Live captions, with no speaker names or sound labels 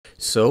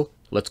So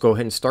let's go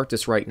ahead and start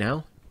this right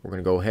now. We're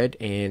going to go ahead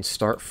and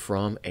start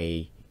from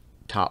a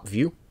top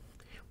view.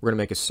 We're going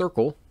to make a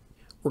circle.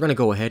 We're going to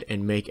go ahead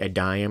and make a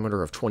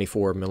diameter of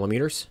 24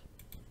 millimeters.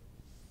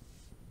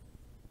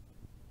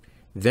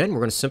 Then we're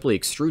going to simply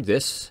extrude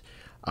this.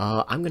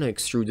 I'm going to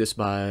extrude this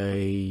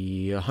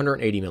by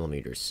 180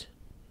 millimeters.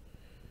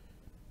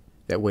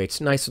 That way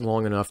it's nice and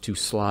long enough to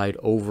slide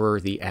over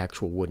the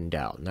actual wooden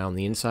dowel. Now on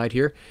the inside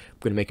here, I'm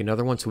going to make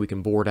another one so we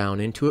can bore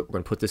down into it. We're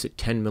going to put this at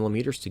 10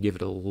 millimeters to give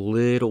it a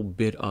little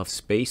bit of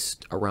space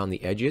around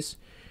the edges.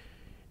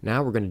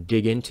 Now we're going to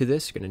dig into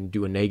this. We're going to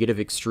do a negative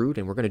extrude,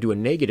 and we're going to do a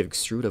negative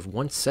extrude of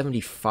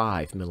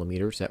 175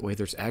 millimeters. That way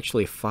there's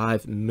actually a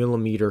 5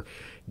 millimeter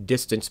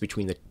distance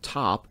between the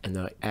top and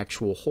the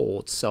actual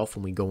hole itself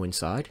when we go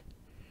inside.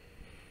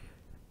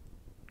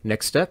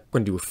 Next step, we're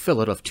going to do a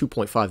fillet of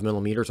 2.5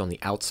 millimeters on the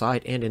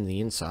outside and in the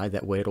inside.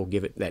 That way it'll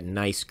give it that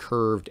nice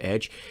curved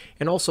edge,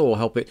 and also will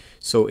help it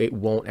so it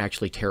won't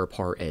actually tear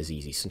apart as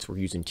easy. Since we're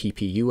using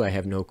TPU, I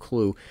have no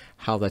clue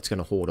how that's going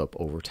to hold up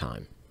over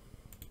time.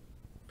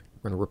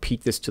 We're going to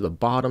repeat this to the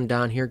bottom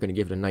down here. Going to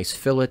give it a nice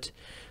fillet.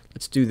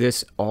 Let's do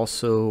this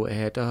also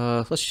at,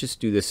 let's just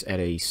do this at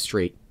a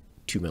straight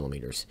 2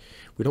 millimeters.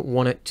 We don't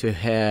want it to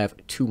have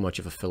too much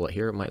of a fillet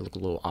here. It might look a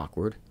little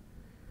awkward.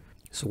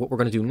 So what we're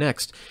going to do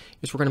next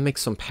is we're going to make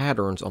some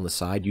patterns on the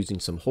side using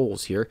some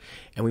holes here.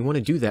 And we want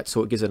to do that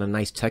so it gives it a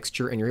nice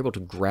texture and you're able to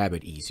grab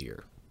it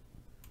easier.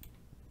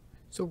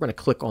 So we're going to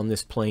click on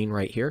this plane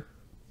right here,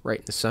 right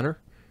in the center.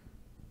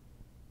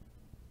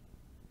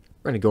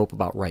 We're going to go up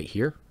about right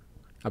here,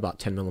 about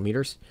 10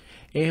 millimeters.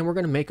 And we're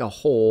going to make a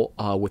hole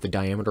with a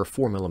diameter of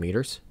 4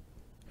 millimeters.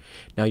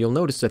 Now you'll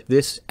notice that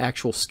this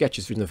actual sketch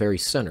is in the very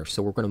center.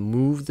 So we're going to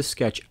move the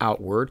sketch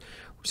outward.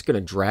 We're just going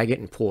to drag it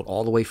and pull it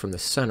all the way from the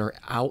center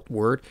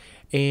outward,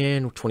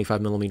 and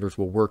 25 millimeters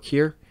will work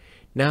here.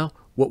 Now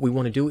what we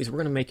want to do is we're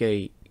going to make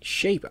a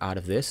shape out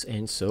of this,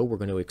 and so we're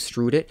going to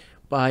extrude it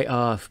by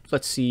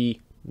let's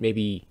see,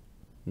 maybe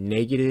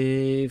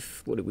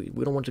negative, what do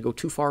we don't want to go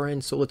too far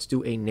in, so let's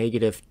do a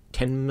negative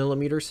 10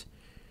 millimeters,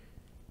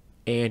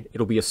 and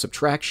it'll be a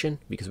subtraction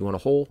because we want a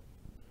hole.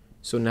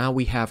 So now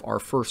we have our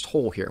first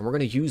hole here, and we're going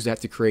to use that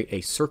to create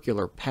a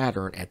circular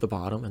pattern at the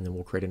bottom, and then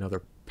we'll create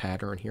another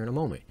pattern here in a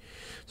moment.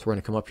 So we're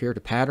going to come up here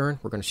to pattern.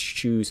 We're going to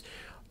choose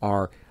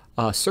our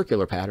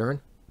circular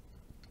pattern.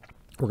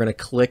 We're going to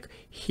click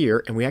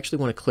here, and we actually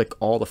want to click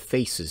all the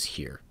faces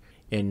here.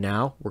 And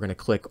now we're going to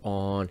click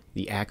on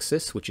the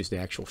axis, which is the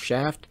actual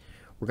shaft.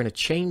 We're going to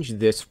change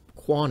this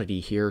quantity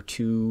here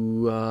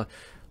to,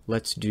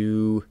 let's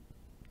do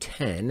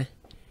 10,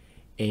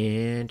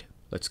 and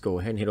let's go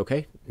ahead and hit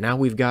OK. Now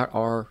we've got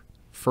our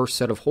first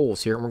set of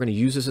holes here, and we're going to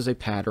use this as a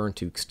pattern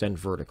to extend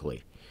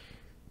vertically.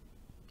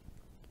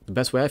 The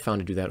best way I found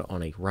to do that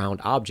on a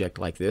round object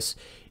like this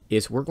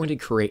is we're going to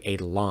create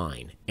a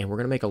line, and we're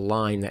going to make a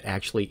line that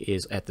actually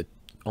is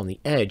on the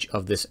edge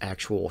of this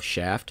actual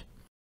shaft.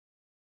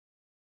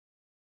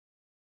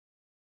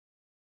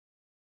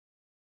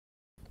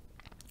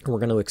 And we're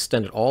going to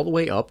extend it all the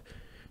way up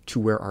to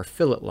where our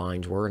fillet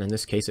lines were, and in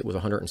this case it was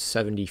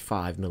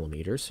 175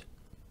 millimeters.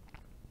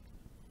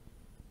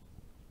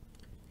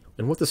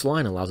 And what this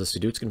line allows us to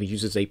do, it's going to be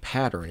used as a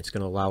pattern. It's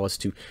going to allow us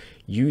to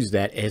use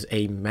that as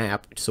a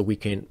map so we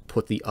can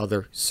put the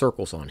other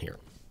circles on here.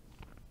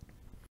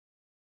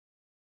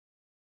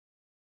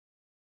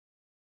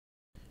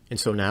 And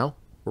so now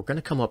we're going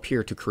to come up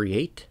here to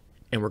create,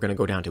 and we're going to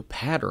go down to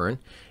pattern,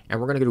 and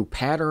we're going to do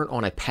pattern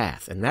on a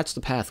path, and that's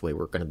the pathway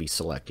we're going to be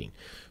selecting.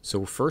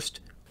 So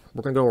first,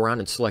 we're going to go around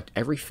and select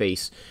every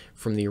face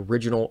from the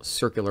original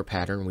circular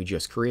pattern we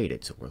just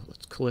created. So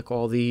let's click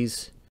all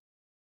these.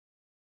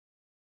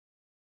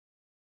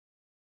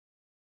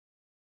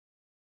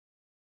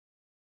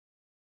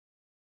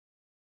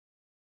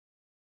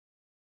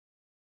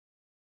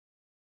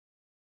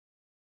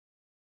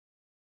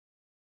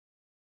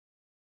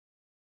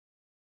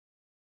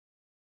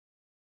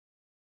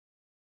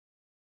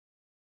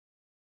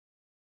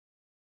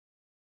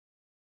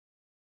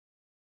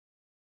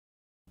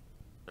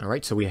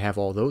 Alright, so we have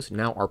all those.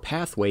 Now our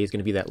pathway is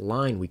going to be that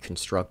line we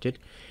constructed,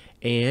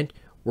 and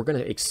we're going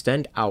to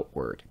extend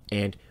outward.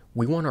 And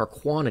we want our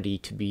quantity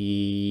to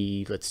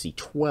be, let's see,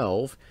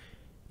 12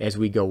 as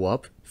we go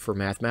up. For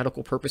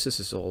mathematical purposes,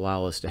 this will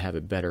allow us to have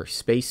a better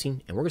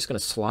spacing. And we're just going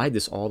to slide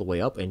this all the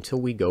way up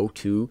until we go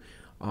to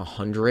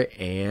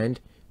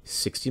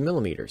 160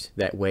 millimeters.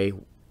 That way,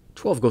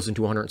 12 goes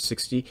into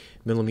 160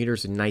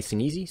 millimeters and nice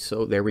and easy.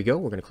 So there we go.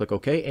 We're going to click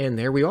OK, and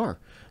there we are.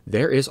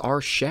 There is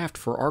our shaft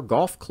for our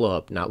golf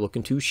club. Not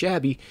looking too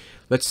shabby.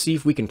 Let's see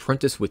if we can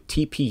print this with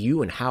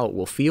TPU and how it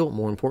will feel.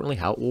 More importantly,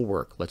 how it will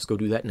work. Let's go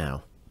do that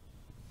now.